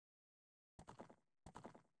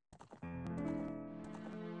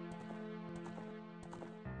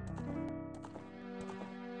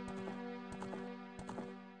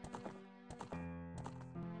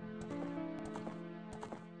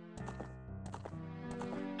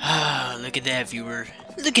look at that, viewer.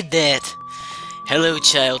 Look at that. Hello,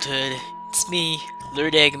 childhood. It's me,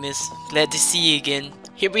 Lord Agamus. Glad to see you again.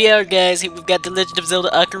 Here we are, guys. Here we've got The Legend of Zelda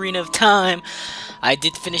Ocarina of Time. I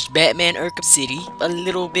did finish Batman Arkham City a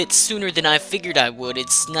little bit sooner than I figured I would.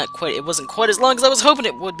 It wasn't quite as long as I was hoping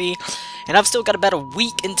it would be. And I've still got about a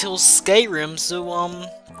week until Skyrim, so,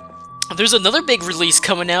 there's another big release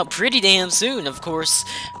coming out pretty damn soon, of course.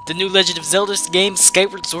 The new Legend of Zelda game,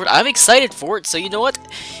 Skyward Sword. I'm excited for it, so you know what?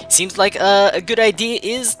 Seems like a good idea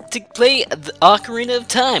is to play the Ocarina of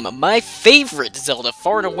Time. My favorite Zelda,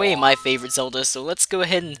 far and away my favorite Zelda. So let's go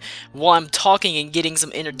ahead and, while I'm talking and getting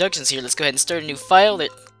some introductions here, let's go ahead and start a new file.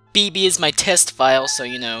 That BB is my test file, so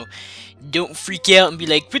you know, don't freak out and be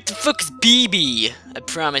like, what the fuck is BB? I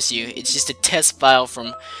promise you, it's just a test file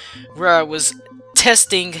from where I was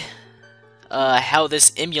testing how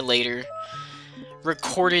this emulator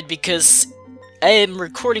recorded, because I am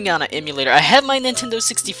recording on an emulator. I have my Nintendo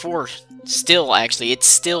 64 still, actually. It's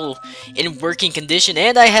still in working condition,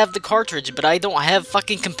 and I have the cartridge, but I don't have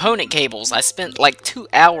fucking component cables. I spent like 2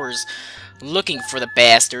 hours looking for the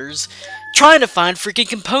bastards, trying to find freaking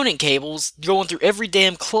component cables, going through every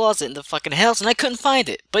damn closet in the fucking house, and I couldn't find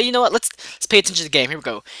it. But you know what, let's pay attention to the game. Here we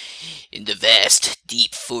go. In the vast,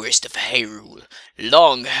 deep forest of Hyrule,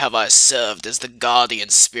 long have I served as the guardian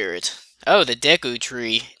spirit. Oh, the Deku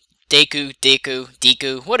tree.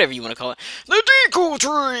 Deku, whatever you want to call it. The Deku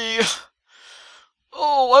tree!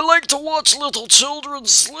 Oh, I like to watch little children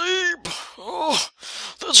sleep. Oh,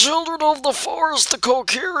 the children of the forest, the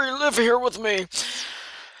Kokiri, live here with me.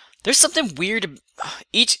 There's something weird.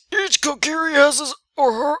 Each Kokiri has his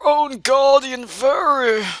or her own guardian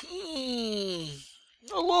fairy. I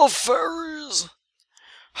love fairies.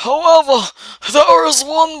 However, there is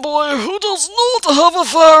one boy who does not have a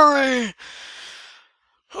fairy.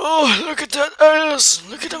 Oh, look at that ass.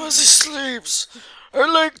 Look at him as he sleeps. I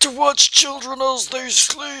like to watch children as they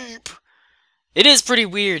sleep. It is pretty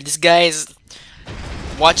weird. This guy is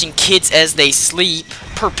watching kids as they sleep.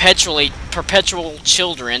 Perpetual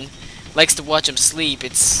children. Likes to watch them sleep.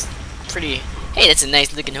 It's pretty... Hey, that's a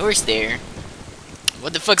nice looking horse there.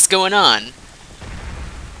 What the fuck's going on?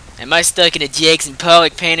 Am I stuck in a Jackson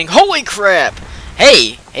Pollock painting? Holy crap!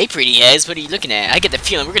 Hey, pretty ass, what are you looking at? I get the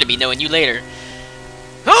feeling we're gonna be knowing you later.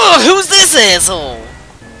 Oh, who's this asshole?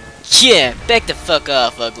 Yeah, back the fuck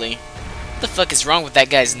off, ugly. What the fuck is wrong with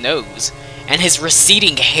that guy's nose? And his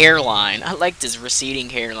receding hairline. I liked his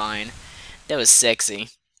receding hairline. That was sexy.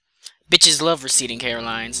 Bitches love receding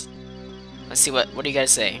hairlines. Let's see, what do you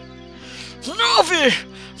guys say? Navi!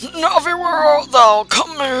 Navi, where art thou?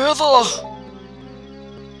 Come hither!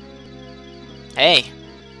 Hey,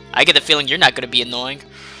 I get the feeling you're not gonna be annoying.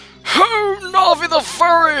 Oh, Navi the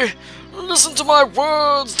fairy! Listen to my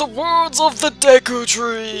words, the words of the Deku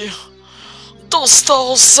tree. Dost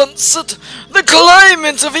thou sense it? The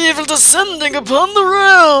climate of evil descending upon the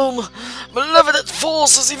realm. Malevolent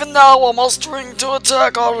forces even now are mustering to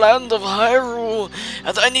attack our land of Hyrule,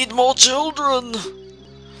 and I need more children.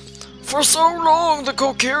 For so long, the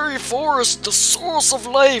Kokiri Forest, the source of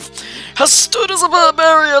life, has stood as a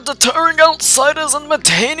barrier deterring outsiders and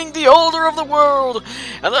maintaining the order of the world,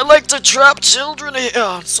 and I like to trap children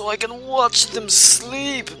here so I can watch them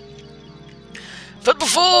sleep. But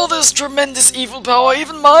before this tremendous evil power,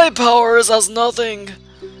 even my power is as nothing.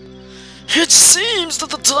 It seems that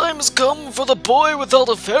the time has come for the boy without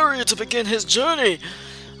a fairy to begin his journey.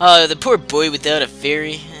 The poor boy without a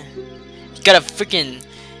fairy. You gotta freaking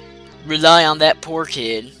rely on that poor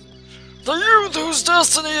kid. The youth whose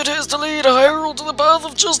destiny it is to lead Hyrule to the path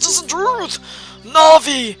of justice and truth.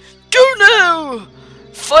 Navi, go now!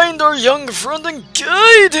 Find our young friend and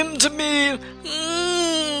guide him to me.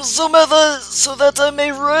 So that I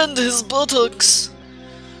may rend his buttocks.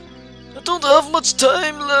 I don't have much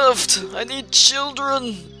time left. I need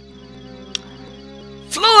children.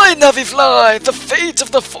 Fly, Navi, fly! The fate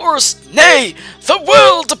of the forest, nay, the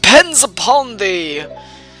world depends upon thee.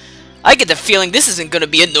 I get the feeling this isn't gonna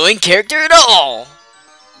be an annoying character at all.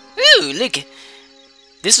 Ooh, look.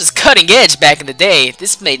 This was cutting edge back in the day.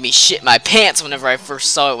 This made me shit my pants whenever I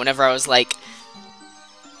first saw it, whenever I was like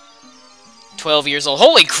 12 years old.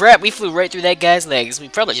 Holy crap, we flew right through that guy's legs. We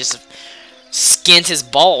probably just skinned his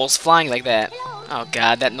balls flying like that. Oh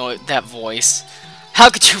god, that voice. How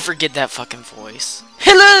could you forget that fucking voice?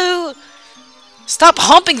 Hello! Stop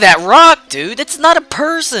humping that rock, dude. That's not a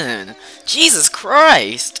person. Jesus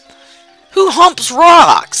Christ. Who humps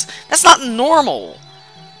rocks? That's not normal.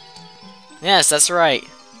 Yes, that's right.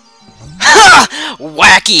 Ha!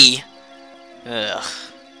 Wacky! Ugh.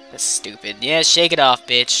 That's stupid. Yeah, shake it off,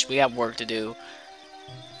 bitch. We got work to do.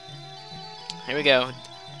 Here we go.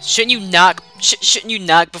 Shouldn't you knock? Shouldn't you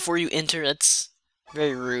knock before you enter? That's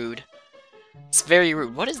very rude. It's very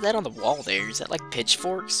rude. What is that on the wall there? Is that like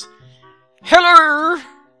pitchforks? Hello!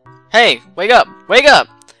 Hey, wake up! Wake up!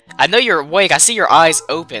 I know you're awake. I see your eyes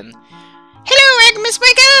open. Hello, Agnes,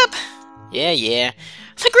 wake up! Yeah, yeah.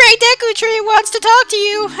 The Great Deku Tree wants to talk to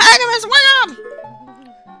you! Agnes, wake up!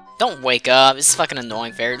 Don't wake up. It's fucking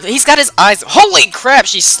annoying, fairy. He's got his eyes. Holy crap,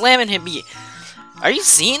 she's slamming him. Are you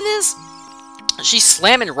seeing this? She's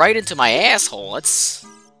slamming right into my asshole. That's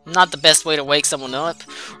not the best way to wake someone up.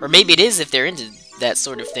 Or maybe it is if they're into that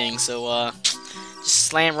sort of thing. So, just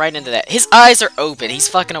slam right into that. His eyes are open. He's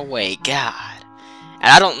fucking awake. God.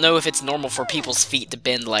 And I don't know if it's normal for people's feet to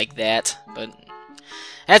bend like that. But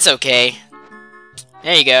that's okay.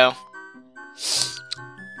 There you go.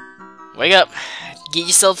 Wake up. Get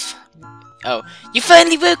yourself... Oh. You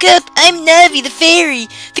finally woke up! I'm Navi, the fairy!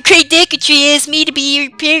 The Great Deku Tree asked me to be your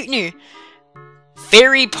partner!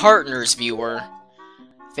 Fairy partners, viewer.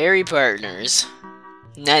 Fairy partners.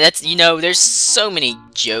 Now that's, you know, there's so many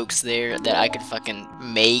jokes there that I could fucking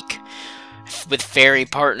make with fairy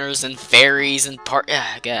partners and fairies and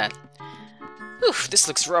God. Whew, this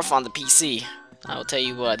looks rough on the PC. I will tell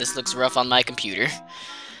you what, this looks rough on my computer.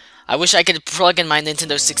 I wish I could plug in my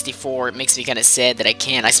Nintendo 64. It makes me kind of sad that I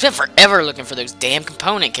can't. I spent forever looking for those damn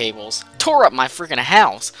component cables. Tore up my freaking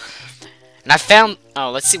house. And I found...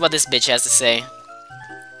 Oh, let's see what this bitch has to say.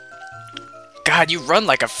 God, you run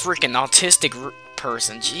like a freaking autistic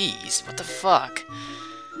person. Jeez, what the fuck?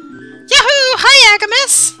 Yahoo! Hi,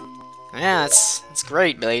 Agamus! Yeah, that's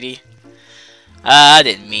great, lady. I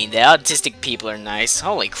didn't mean that. Autistic people are nice.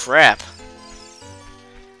 Holy crap.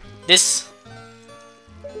 This...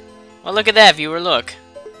 Well, look at that, viewer, look.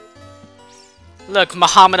 Look,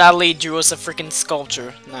 Muhammad Ali drew us a freaking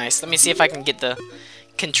sculpture. Nice. Let me see if I can get the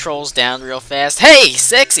controls down real fast. Hey,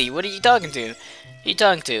 sexy! What are you talking to? Who are you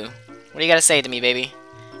talking to? What do you gotta say to me, baby?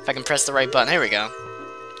 If I can press the right button. There we go.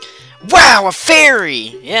 Wow, a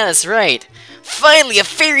fairy! Yeah, that's right. Finally, a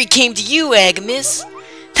fairy came to you, Agamus.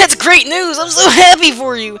 That's great news! I'm so happy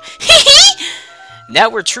for you! Now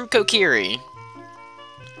we're true Kokiri.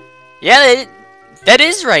 Yeah, that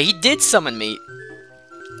is right. He did summon me.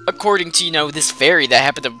 According to, you know, this fairy that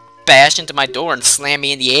happened to bash into my door and slam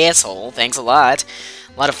me in the asshole. Thanks a lot.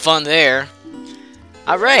 A lot of fun there.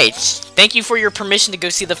 Alright. Thank you for your permission to go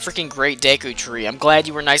see the freaking Great Deku Tree. I'm glad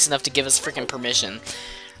you were nice enough to give us freaking permission.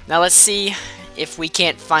 Now let's see if we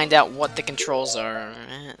can't find out what the controls are.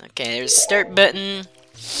 Okay, there's a start button.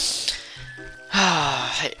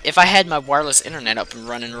 If I had my wireless internet up and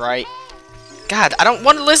running right. God, I don't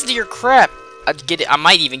want to listen to your crap. I'd get it. I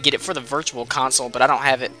might even get it for the virtual console, but I don't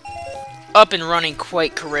have it up and running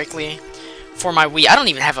quite correctly for my Wii. I don't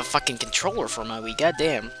even have a fucking controller for my Wii. God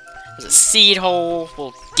damn. There's a seed hole.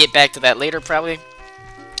 We'll get back to that later, probably.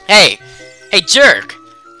 Hey! Hey, jerk!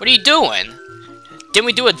 What are you doing? Didn't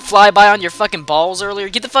we do a flyby on your fucking balls earlier?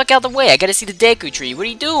 Get the fuck out of the way. I gotta see the Deku Tree. What are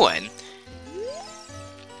you doing?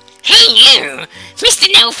 Hey, you! Mr.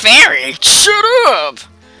 No Fairy! Shut up!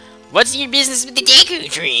 What's your business with the Deku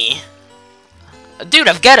Tree? Dude,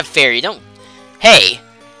 I've got a fairy, don't... Hey!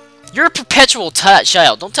 You're a perpetual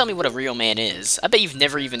child. Don't tell me what a real man is. I bet you've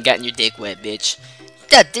never even gotten your dick wet, bitch.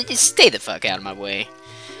 Stay the fuck out of my way.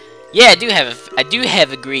 Yeah, I do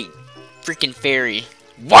have a great freaking fairy.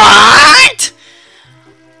 What?!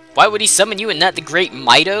 Why would he summon you and not the great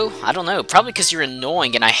Mito? I don't know. Probably because you're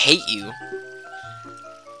annoying and I hate you.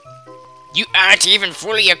 You aren't even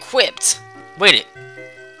fully equipped. Wait.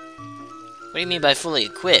 What do you mean by fully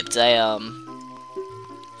equipped?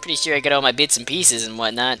 Pretty sure I got all my bits and pieces and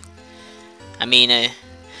whatnot. I mean, I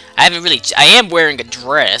haven't really... I am wearing a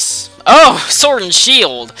dress. Oh, sword and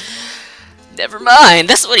shield! Never mind,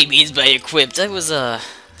 that's what he means by equipped. I was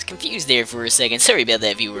confused there for a second. Sorry about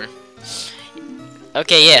that, viewer.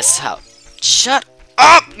 Okay, yes. Shut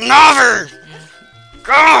up, Navi!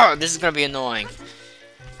 God, this is gonna be annoying.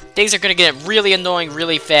 Things are gonna get really annoying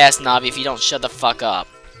really fast, Navi, if you don't shut the fuck up.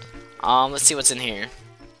 Let's see what's in here.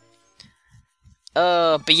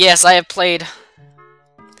 But yes, I have played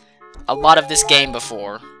a lot of this game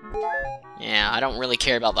before. Yeah, I don't really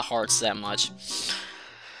care about the hearts that much.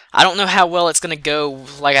 I don't know how well it's gonna go,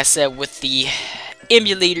 like I said, with the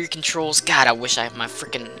emulator controls. God, I wish I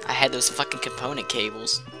had those fucking component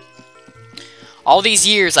cables. All these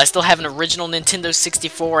years, I still have an original Nintendo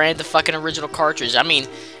 64 and the fucking original cartridge. I mean,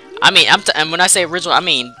 and when I say original, I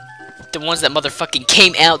mean the ones that motherfucking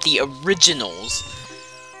came out, the originals.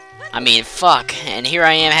 I mean, fuck. And here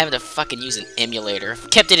I am having to fucking use an emulator. I've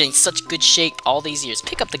kept it in such good shape all these years.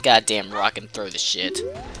 Pick up the goddamn rock and throw the shit.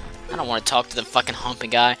 I don't want to talk to the fucking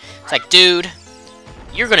humping guy. It's like, dude,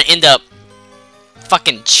 you're gonna end up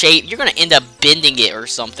fucking shape. You're gonna end up bending it or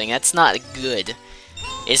something. That's not good.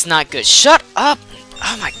 It's not good. Shut up!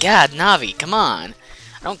 Oh my god, Navi, come on.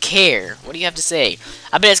 I don't care. What do you have to say?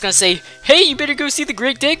 I bet it's gonna say, hey, you better go see the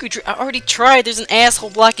Great Deku Tree. I already tried. There's an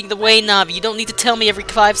asshole blocking the way, Navi. You don't need to tell me every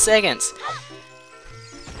 5 seconds.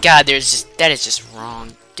 God, that is just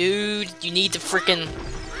wrong. Dude, you need to freaking...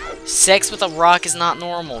 Sex with a rock is not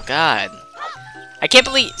normal. God. I can't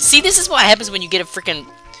believe... See, this is what happens when you get a freaking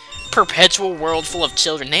perpetual world full of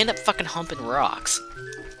children. They end up fucking humping rocks.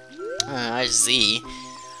 I see.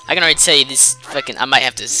 I can already tell you this fucking... I might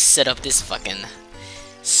have to set up this fucking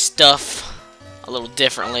stuff a little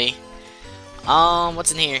differently.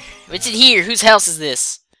 What's in here? What's in here? Whose house is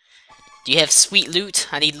this? Do you have sweet loot?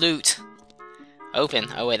 I need loot. Open.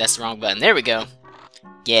 Oh wait, that's the wrong button. There we go.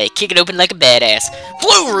 Yeah, kick it open like a badass.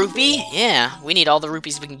 Blue rupee! Yeah, we need all the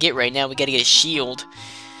rupees we can get right now. We gotta get a shield.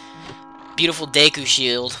 Beautiful Deku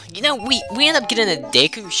shield. You know, we end up getting a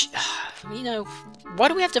Deku you know, why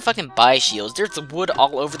do we have to fucking buy shields? There's wood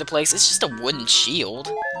all over the place. It's just a wooden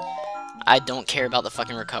shield. I don't care about the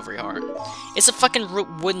fucking recovery heart. It's a fucking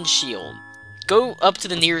wooden shield. Go up to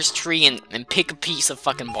the nearest tree and pick a piece of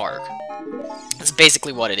fucking bark. That's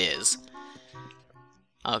basically what it is.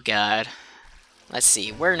 Oh god. Let's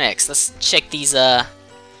see, where next? Let's check these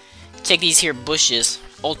here bushes.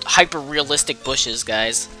 Old hyper-realistic bushes,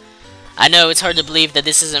 guys. I know it's hard to believe that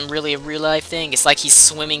this isn't really a real-life thing. It's like he's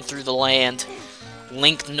swimming through the land.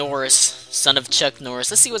 Link Norris, son of Chuck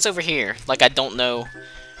Norris. Let's see what's over here. Like I don't know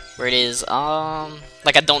where it is.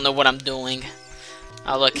 Like I don't know what I'm doing.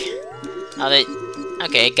 Oh look.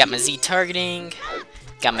 Okay, got my Z targeting.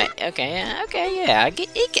 Got my okay, yeah.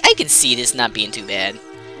 I can see this not being too bad.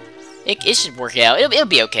 It should work out. It'll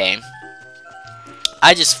be okay.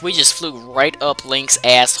 We just flew right up Link's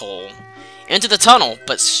asshole into the tunnel,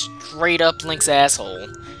 but straight up Link's asshole,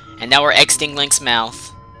 and now we're exiting Link's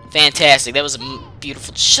mouth. Fantastic. That was a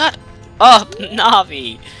beautiful. Shut up,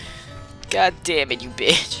 Navi. God damn it, you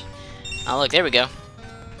bitch. Oh look, there we go.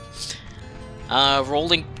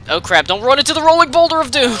 Rolling. Oh crap! Don't run into the rolling boulder of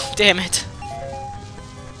doom. Damn it.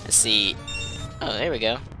 Let's see. Oh, there we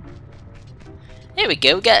go. There we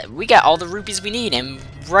go. We got all the rupees we need, and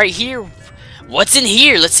right here, what's in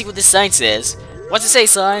here? Let's see what this sign says. What's it say,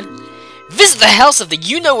 sign? Visit the house of the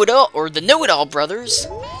you-know-it-all or the know-it-all brothers.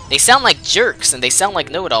 They sound like jerks and they sound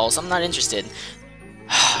like know-it-alls. I'm not interested.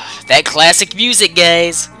 That classic music,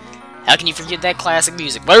 guys. How can you forget that classic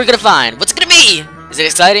music? What are we gonna find? What's it gonna be? Is it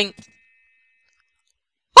exciting?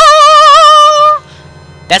 Ah!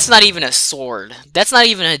 That's not even a sword. That's not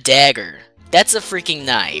even a dagger. That's a freaking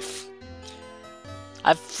knife.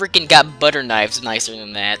 I've freaking got butter knives nicer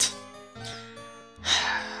than that.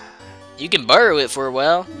 You can borrow it for a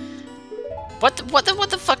while. What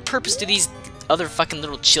the fuck purpose do these other fucking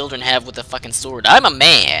little children have with a fucking sword? I'm a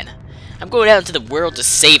man. I'm going out into the world to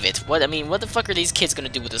save it. What the fuck are these kids gonna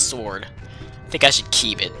do with a sword? I think I should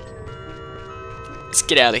keep it. Let's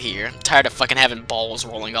get out of here. I'm tired of fucking having balls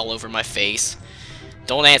rolling all over my face.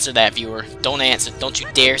 Don't answer that, viewer. Don't answer. Don't you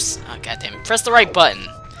dare. Oh, goddammit. Press the right button.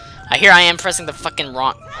 I am pressing the fucking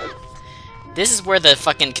wrong... This is where the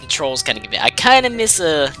fucking controls kind of give it. I kind of miss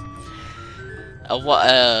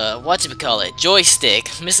whatchamacallit, joystick.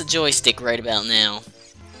 Miss a joystick right about now.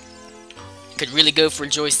 Could really go for a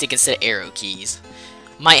joystick instead of arrow keys.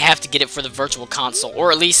 Might have to get it for the virtual console,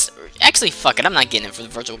 or at least... Actually, fuck it, I'm not getting it for the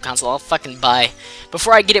virtual console. I'll fucking buy...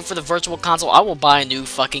 Before I get it for the virtual console, I will buy new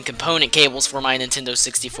fucking component cables for my Nintendo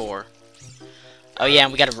 64. Oh yeah,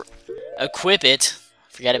 and we gotta equip it.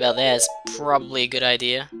 Forgot about that. It's probably a good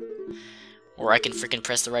idea. Or I can freaking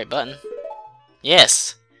press the right button.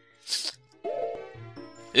 Yes!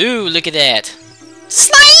 Ooh, look at that.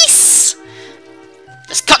 Slice!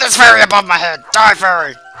 Just cut this fairy above my head! Die,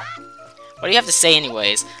 fairy! What do you have to say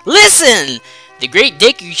anyways? Listen! The Great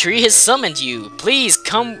Deku Tree has summoned you. Please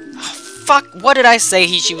come... Oh, fuck, what did I say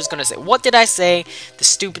she was gonna say? What did I say the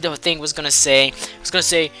stupid thing was gonna say? It was gonna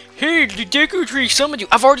say, hey, the Deku Tree summoned you.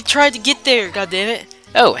 I've already tried to get there, goddammit.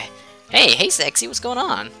 Oh, hey, sexy, what's going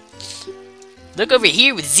on? Look over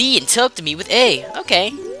here with Z and talk to me with A.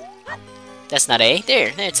 Okay. That's not A.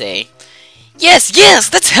 That's A. Yes,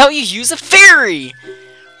 that's how you use a fairy!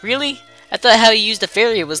 Really? I thought how you used a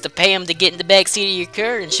fairy was to pay him to get in the backseat of your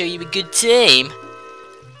car and show you a good time.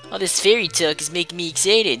 All this fairy talk is making me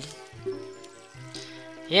excited.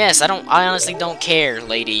 Yes, I honestly don't care,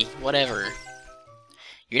 lady. Whatever.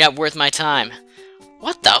 You're not worth my time.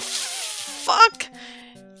 What the fuck?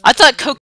 I thought